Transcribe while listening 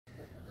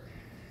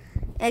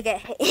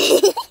Okay.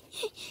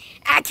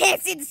 I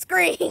can't see the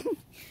screen.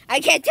 I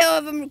can't tell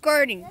if I'm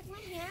recording.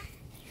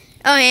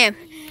 Oh, I am.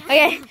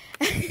 Okay.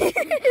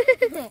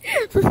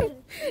 It's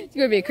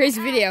gonna be a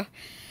crazy video.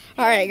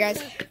 All right,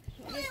 guys.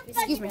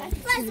 Excuse me.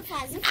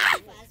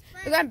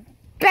 We're going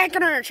back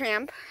on our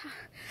tramp.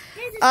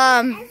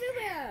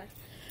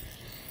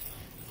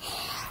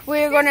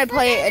 We're gonna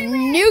play a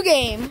new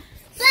game.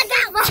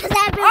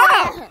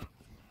 Oh!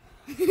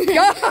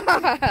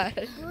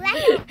 God!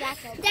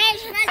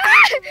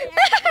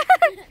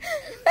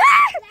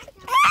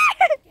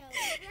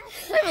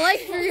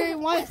 Like you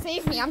want to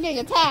save me, I'm getting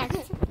attacked.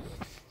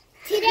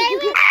 Today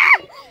we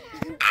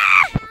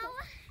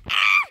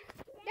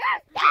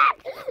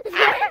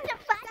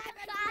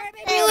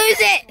lose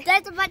it.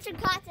 There's a bunch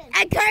of cotton.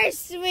 Of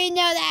course we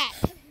know that.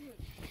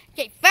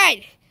 Okay,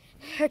 fine.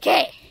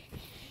 Okay.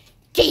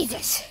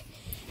 Jesus.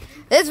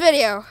 This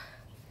video.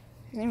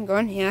 I'm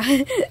going, yeah.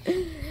 This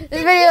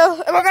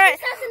video, we're gonna.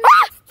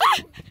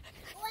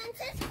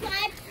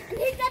 Subscribe.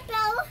 Hit that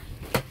bell.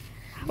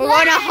 We're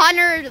going to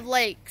 100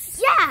 lakes.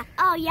 Yeah.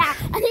 Oh yeah.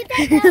 And hit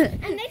that bell.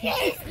 And make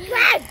it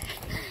subscribe.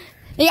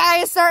 You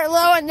gotta start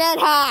low and then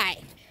high.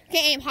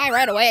 Can't aim high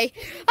right away.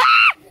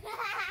 Ah!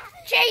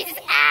 Jesus!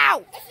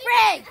 Ow!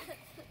 Frig!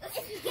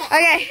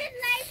 Okay.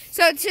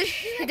 So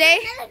today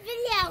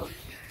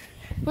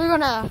we're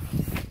gonna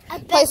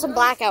play some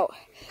Blackout.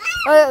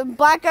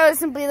 Blackout is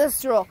simply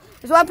this rule.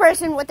 There's one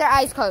person with their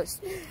eyes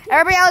closed.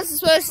 Everybody else is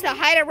supposed to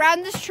hide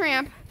around this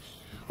tramp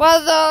while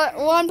the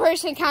one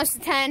person counts to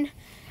 10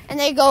 and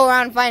they go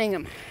around finding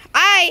them.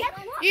 I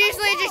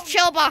usually just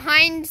chill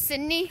behind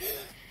Sydney.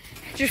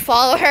 Just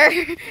follow her.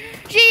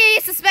 She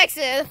suspects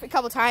it a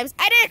couple times.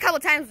 I did a couple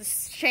times with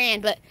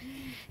Shan, but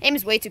Aim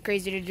is way too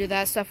crazy to do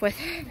that stuff with.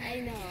 I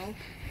know.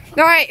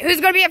 Alright,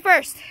 who's going to be at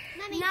first?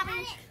 Not me.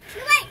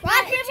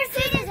 Rock, paper,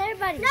 scissors,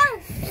 everybody. No,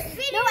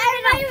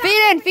 everybody.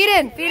 Feed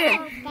in.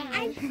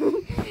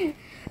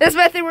 This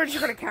method we're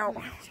just going to count.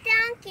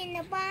 Stunk in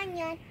the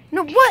barnyard.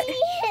 No, what?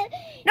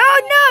 No,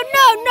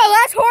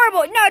 that's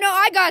horrible. No,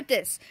 I got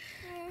this.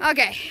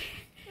 Okay.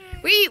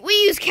 We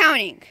use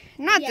counting.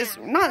 Not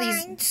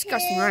these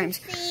disgusting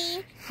rhymes.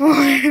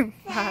 4,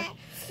 5,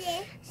 6,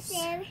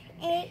 7,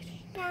 8,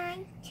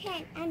 9,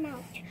 10. I'm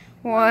out.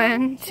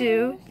 1,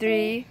 2,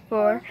 3,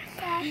 4,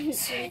 5,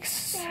 6,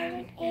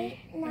 7, 8,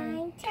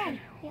 9, 10.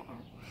 You're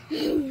out.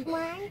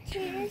 1,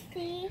 2,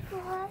 3,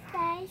 4,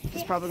 5, 6,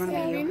 It's probably gonna be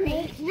 7,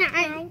 8,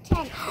 9, 10.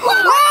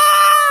 Whoa!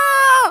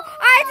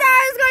 I thought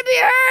it was going to be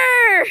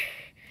her.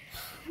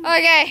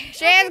 Okay,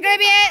 Shane's going to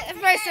be it the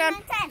first one.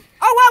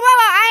 Oh,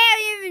 whoa. I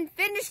haven't even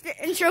finished the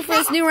intro for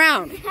this new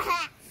round.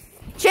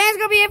 Shane's going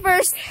to be it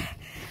first.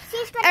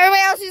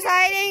 Everybody else who's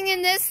hiding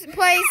in this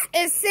place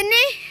is Sydney.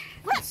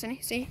 What? Sydney,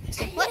 see?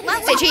 What?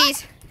 Say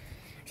cheese.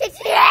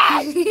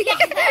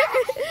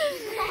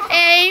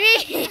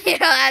 Amy,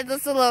 that's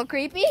just a little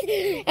creepy.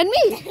 And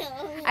me.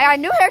 I got a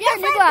new haircut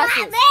and new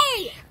glasses.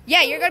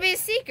 Yeah, you're going to be a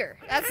seeker.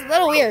 That's a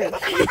little weird.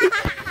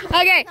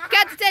 Okay,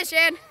 cut the 10,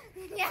 Shan.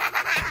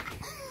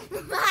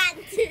 1,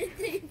 2,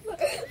 3, 4,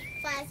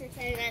 5, 6, 7,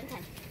 8, 9, 10.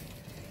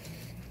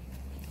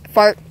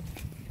 Fart.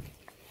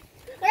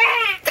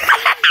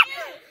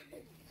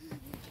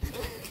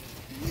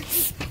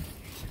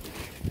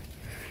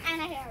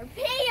 And I hear a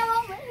pee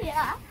over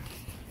here.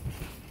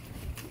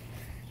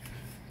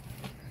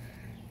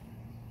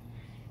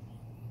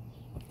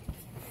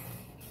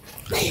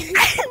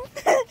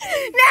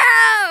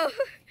 No!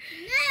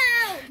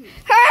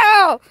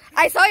 How?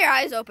 I saw your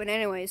eyes open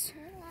anyways.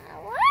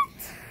 What?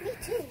 Me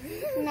too.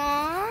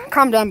 No.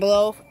 Comment down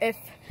below if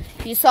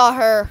you saw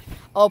her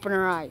open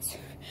her eyes.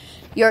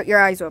 Your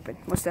eyes open,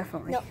 most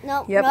definitely.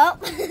 No. Yep. No.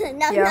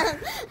 Yeah.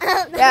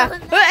 Yeah.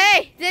 But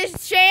hey,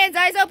 is Shane's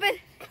eyes open?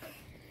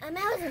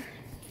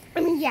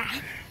 Yeah.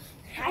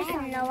 I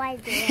have no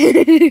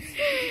idea.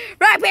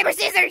 Rock, paper,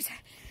 scissors.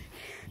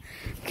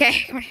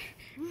 Okay.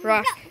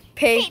 Rock,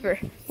 paper.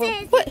 What?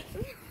 She's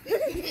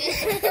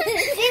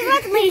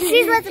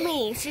with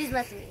me.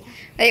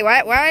 Hey,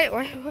 what?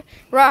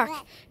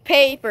 Rock,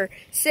 paper,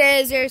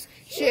 scissors,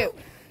 shoot.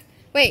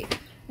 Wait,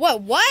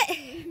 what?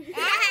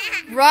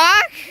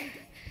 Rock,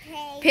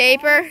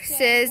 paper,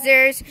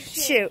 scissors,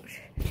 shoot.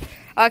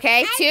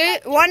 Okay,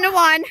 1 to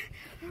 1.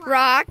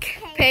 Rock,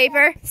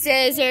 paper,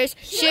 scissors,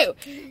 shoot.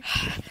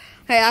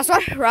 Okay, last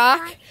one.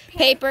 Rock,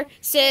 paper,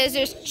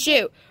 scissors,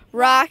 shoot.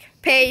 Rock,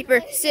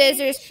 paper,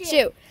 scissors,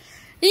 shoot.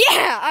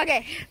 Yeah,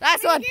 okay.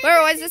 Last one.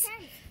 Where was this?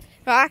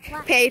 Rock,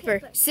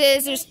 paper,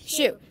 scissors,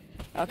 shoot.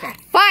 Okay.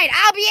 Fine,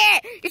 I'll be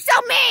it. You're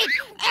so mean.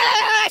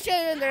 I should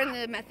have learned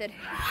the method.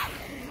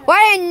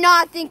 Why did I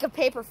not think of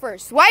paper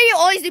first? Why do you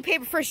always do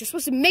paper first? You're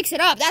supposed to mix it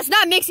up. That's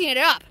not mixing it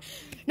up.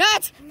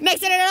 Not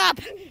mixing it up.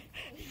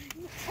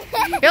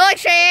 You're like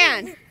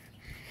Cheyenne.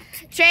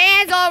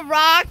 Cheyenne's all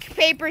rock,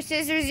 paper,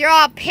 scissors. You're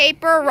all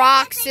paper,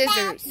 rock,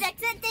 scissors. Hey,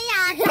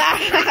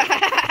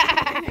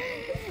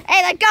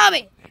 let go of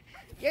me.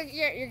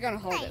 You're gonna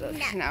hold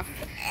it. No.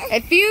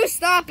 If you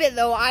stop it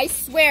though, I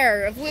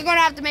swear, if we're gonna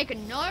have to make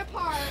another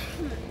part,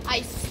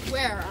 I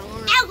swear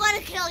I'm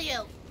gonna kill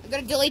you. I'm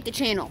gonna delete the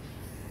channel.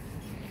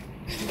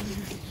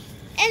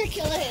 And the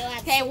killer who.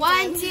 Okay,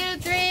 1, 2,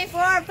 3,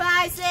 4,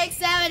 5, 6,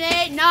 7,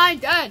 8, 9,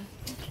 done.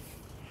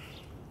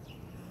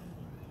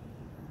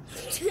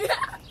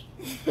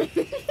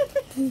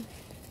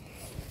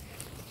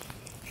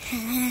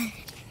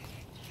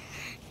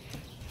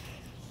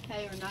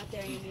 Hey, we're not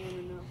there, you need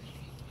to know.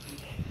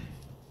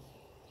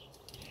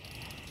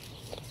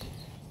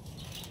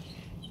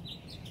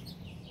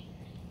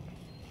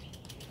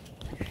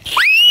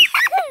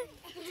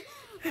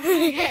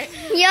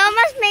 You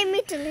almost made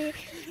me to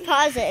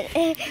pause it,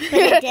 but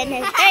I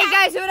didn't. Hey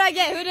guys, who did I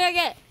get? Who did I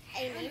get?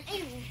 Amy.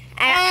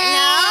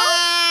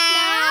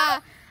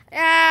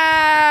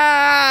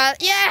 Yeah,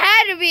 it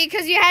had to be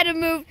because you had to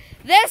move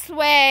this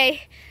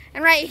way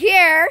and right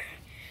here.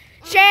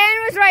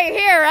 Shannon was right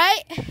here,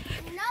 right?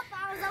 Nope,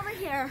 I was over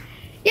here.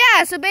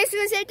 Yeah, so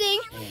basically the same thing.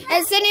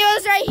 And Cindy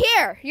was right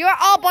here. You were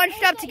all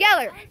bunched up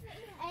together.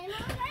 Amy was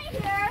right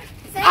here.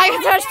 I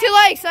can touch 2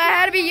 legs, so it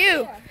had to be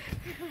you.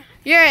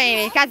 You're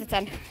Amy. Count to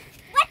 10.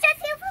 What's your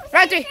super?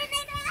 Round 3.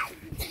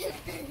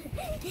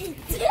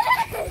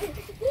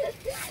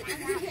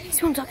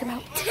 See what I'm talking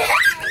about? See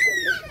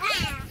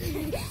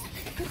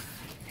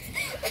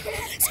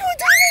what I'm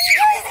talking about, you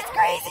guys? It's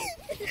crazy.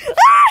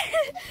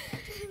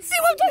 See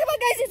what I'm talking about,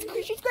 guys? It's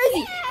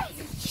crazy.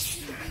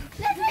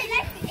 That's right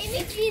next to Amy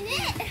in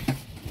it.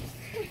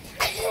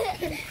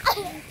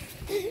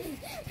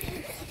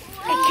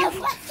 Be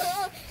careful.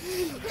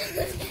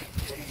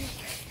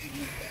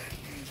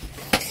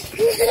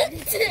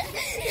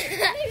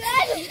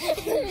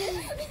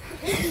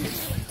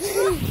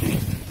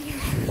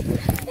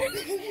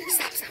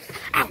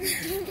 Stop.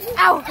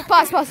 Ow.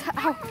 Pause. Ow.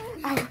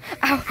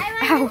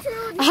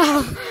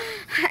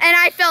 And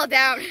I fell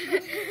down.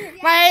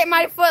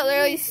 My foot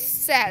literally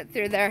sat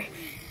through there.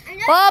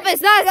 Well, but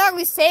it's not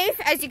exactly safe.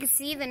 As you can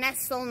see, the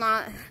net's still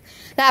not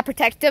that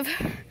protective.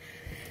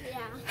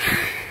 Yeah.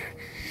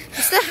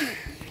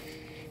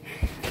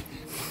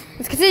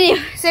 Let's continue.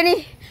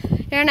 Cindy,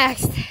 you're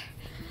next.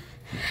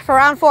 For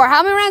round 4.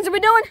 How many rounds are we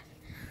doing?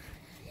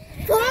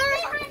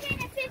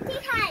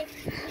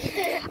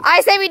 455.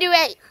 I say we do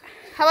 8.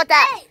 How about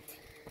that?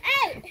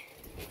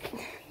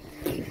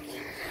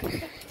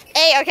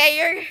 8, okay,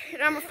 you're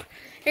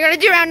gonna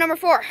do round number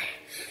 4. 4,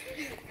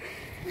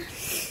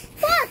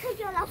 because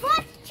you're the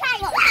 4th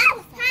child.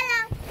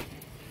 Hello.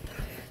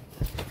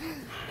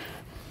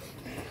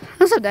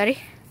 What's up, Daddy?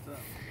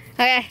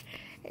 Okay,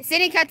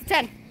 Cindy, count to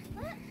 10.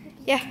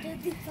 Yeah. 2,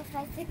 3, 4,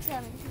 5, 6,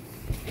 7.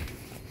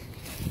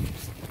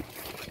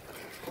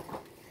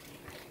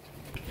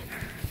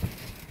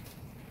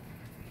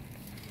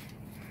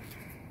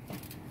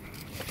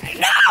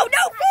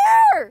 No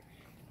fair!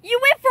 You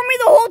went for me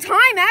the whole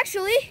time,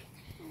 actually.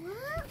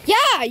 What?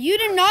 Yeah, you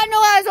did not know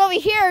I was over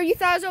here. You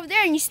thought I was over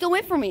there, and you still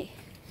went for me.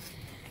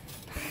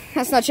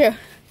 That's not true.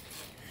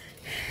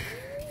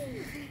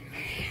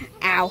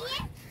 Ow.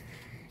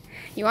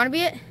 You want to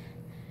be it?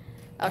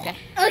 Okay.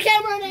 Okay,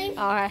 I'm running.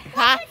 All right.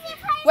 Huh?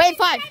 Wait,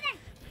 5.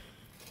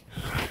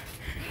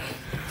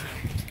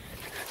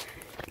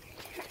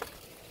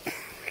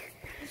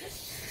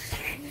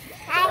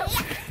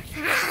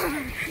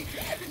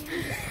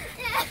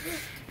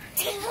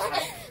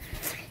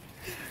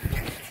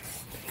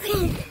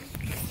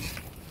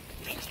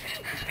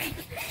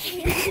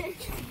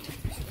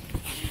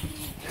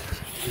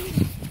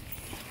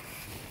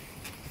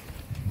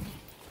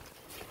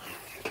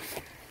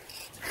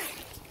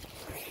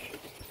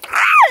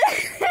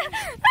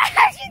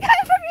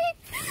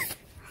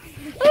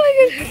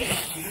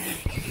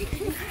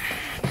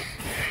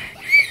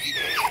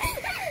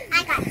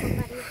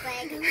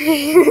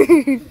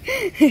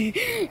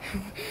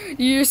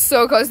 You're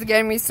so close to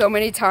getting me so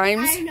many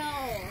times. I know.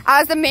 I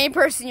was the main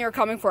person you were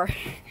coming for.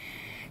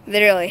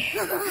 Literally.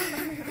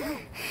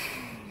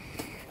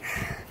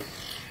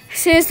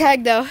 Serious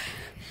tag though.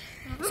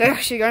 So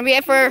she's gonna be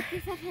it for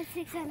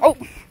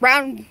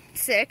round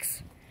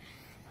 6.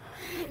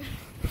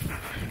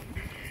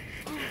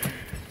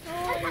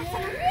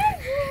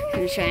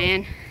 And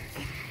Cheyenne.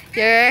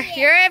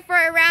 You're it for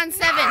round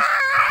 7.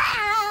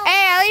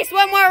 Hey, at least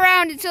one more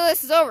round until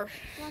this is over.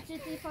 1, 2,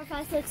 3, 4,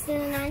 5, 6,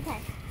 7, 9, 10.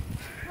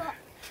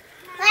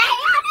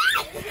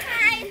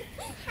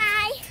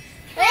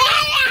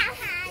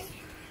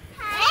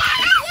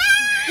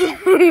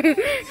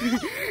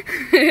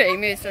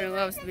 Amy certainly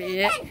loves to be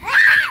it.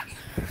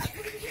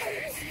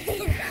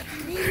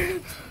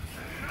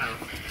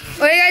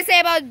 What do you guys say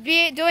about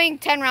doing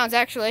 10 rounds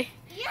actually?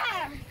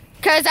 Yeah.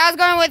 Because I was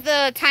going with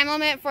the time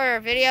limit for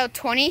video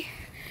 20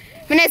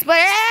 minutes, but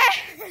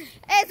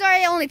it's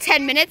already only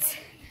 10 minutes.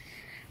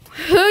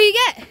 Who you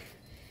get?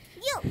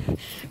 You.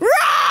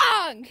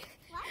 Wrong!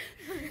 What?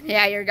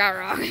 Yeah, you got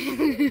wrong.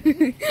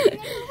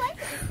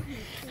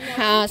 I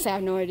honestly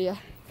have no idea.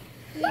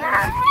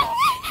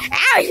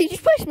 Ow, you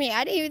just pushed me.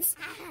 I didn't even...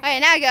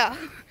 Alright, now go.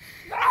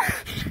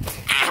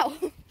 Ow.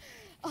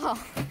 Oh.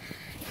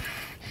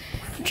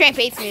 Tramp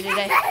hates me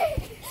today.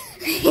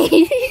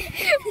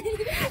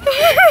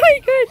 Oh my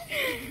god.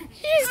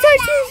 She just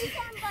touched me.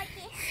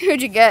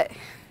 Who'd you get?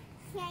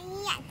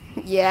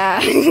 Yeah.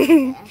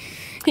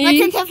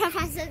 You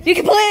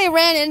completely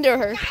ran into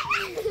her.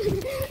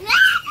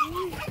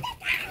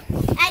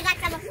 I got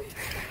some.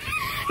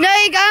 No,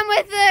 you got him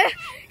with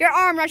your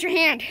arm, not your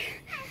hand.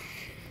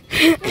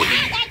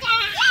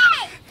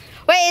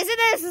 Wait, isn't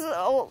this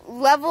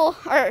level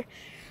or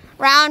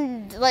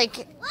round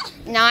like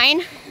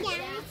 9? Yeah.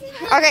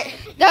 Okay,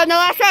 no,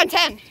 that's round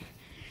 10.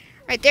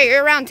 Right there,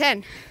 you're around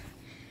 10.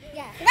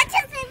 Yeah. Let's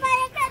just say for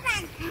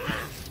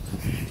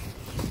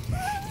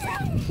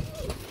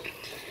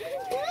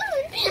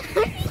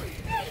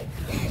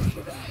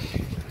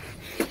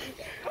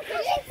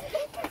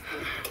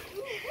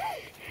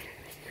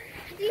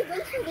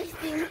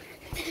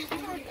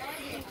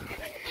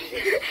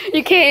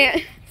You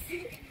can't.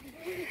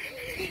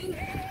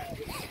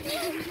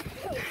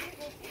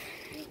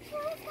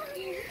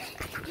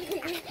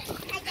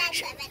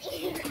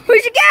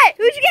 Who'd you get?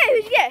 Who'd you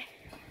get?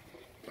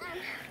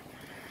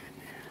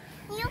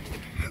 You.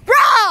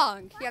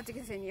 Wrong! You have to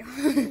continue.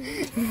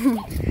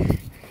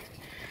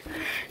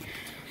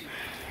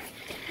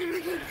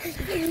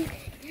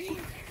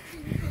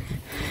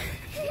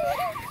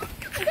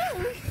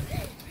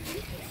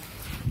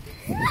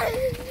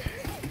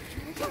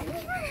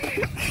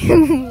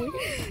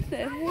 The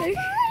heck?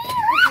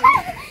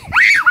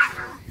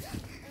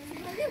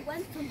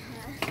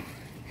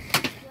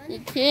 You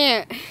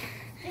can't.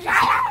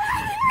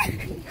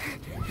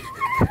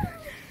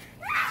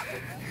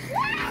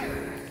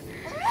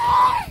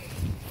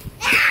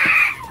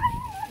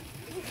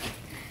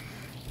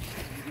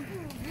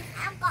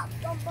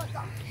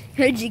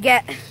 Who'd you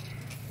get?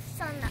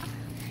 Sana.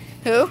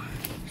 Who?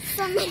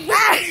 Sunny.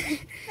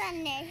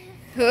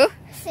 Who?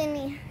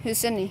 Sunny. Who's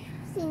Sydney?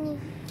 Sunny.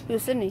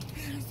 Who's Sydney?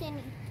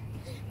 Sunny.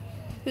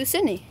 Who's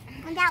Sydney?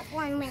 And that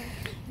woman.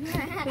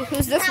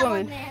 Who's this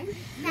woman?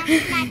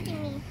 That's back to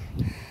me.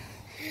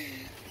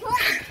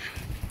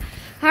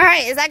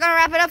 Alright, is that going to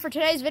wrap it up for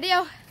today's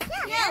video?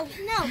 No.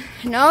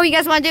 No? You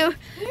guys want to do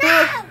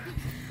No.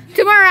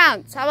 2 more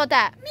rounds? How about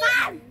that?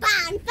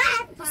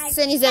 Five.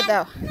 Sydney's it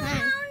though. No,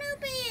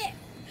 be it.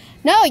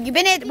 No, you've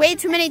been it way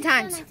too many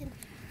times.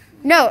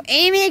 No,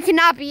 Amy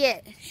cannot be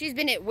it. She's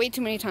been it way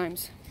too many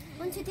times.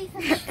 1, 2, 3,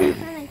 4,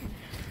 5.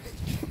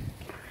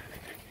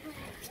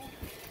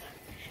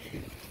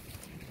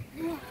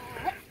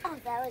 Oh,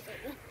 that was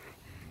it.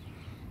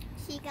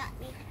 She got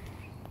me.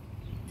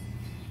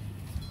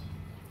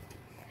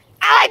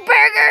 I like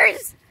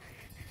burgers!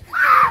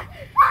 I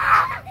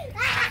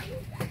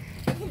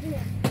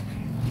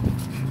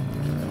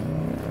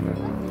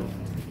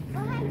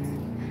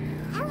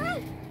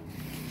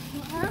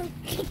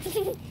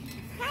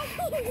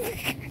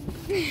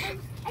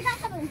got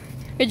something.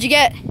 What'd you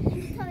get?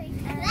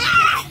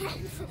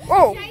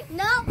 Oh!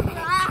 No.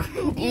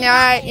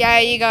 Yeah,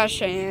 you got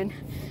Shane.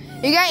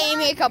 You got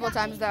Amy a couple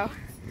times though.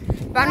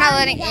 But I'm not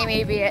letting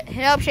Amy be it.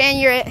 Nope, Shane,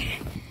 you're it.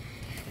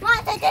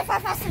 1, 2, 3, 4,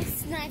 5,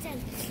 6, 9,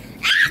 10.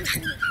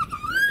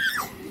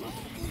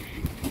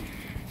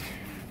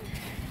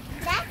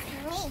 That's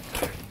me.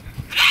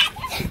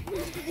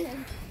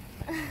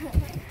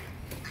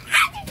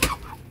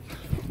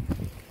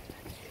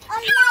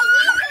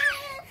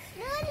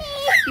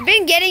 You've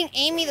been getting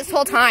Amy this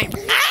whole time.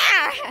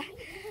 Ah!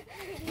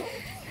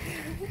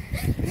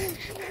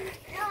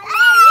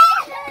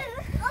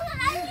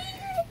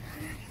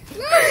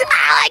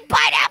 I like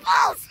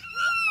pineapples!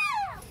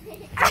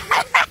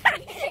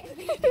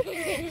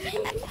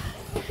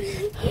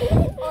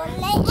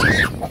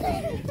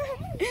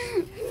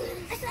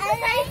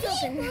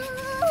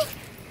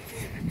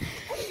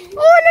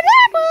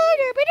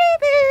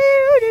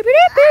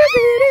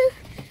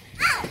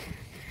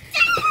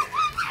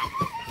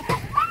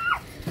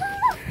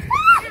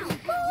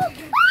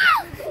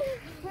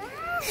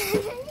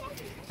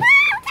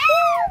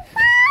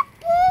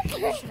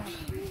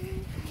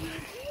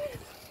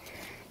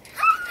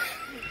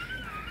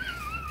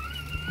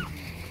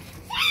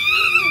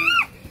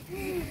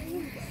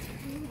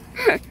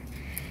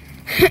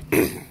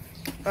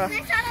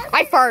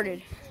 I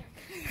farted.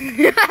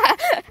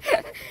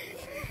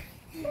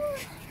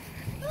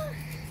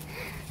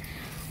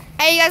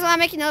 Hey, you guys want to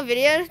make another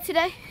video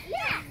today?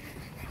 Yeah.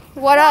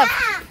 What up?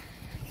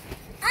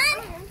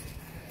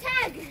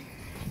 Tag.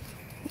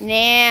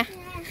 Nah.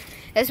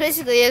 This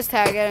basically is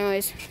tag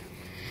anyways.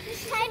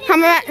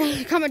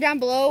 Comment down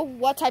below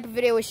what type of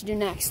video we should do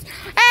next.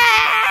 Ah!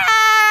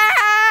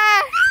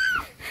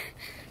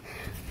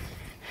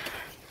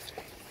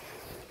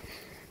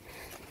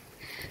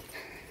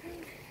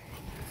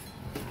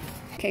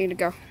 Okay, to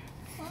go.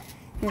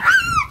 Yeah.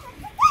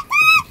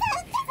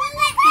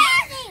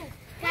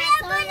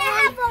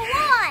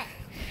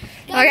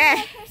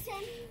 Okay.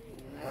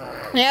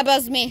 Yeah, that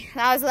was me.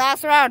 That was the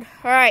last round.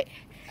 All right.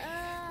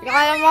 You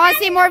guys want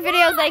to see more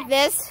videos like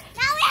this?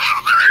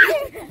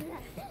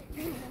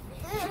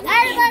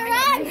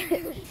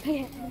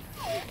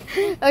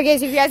 Okay,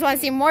 so if you guys want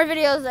to see more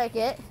videos like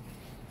this,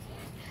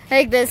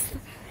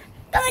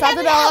 slap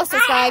the bell,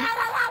 subscribe,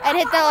 and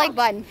hit that like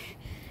button.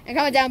 And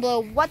comment down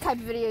below what type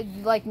of video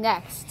you'd like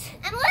next.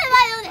 And what am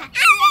I doing?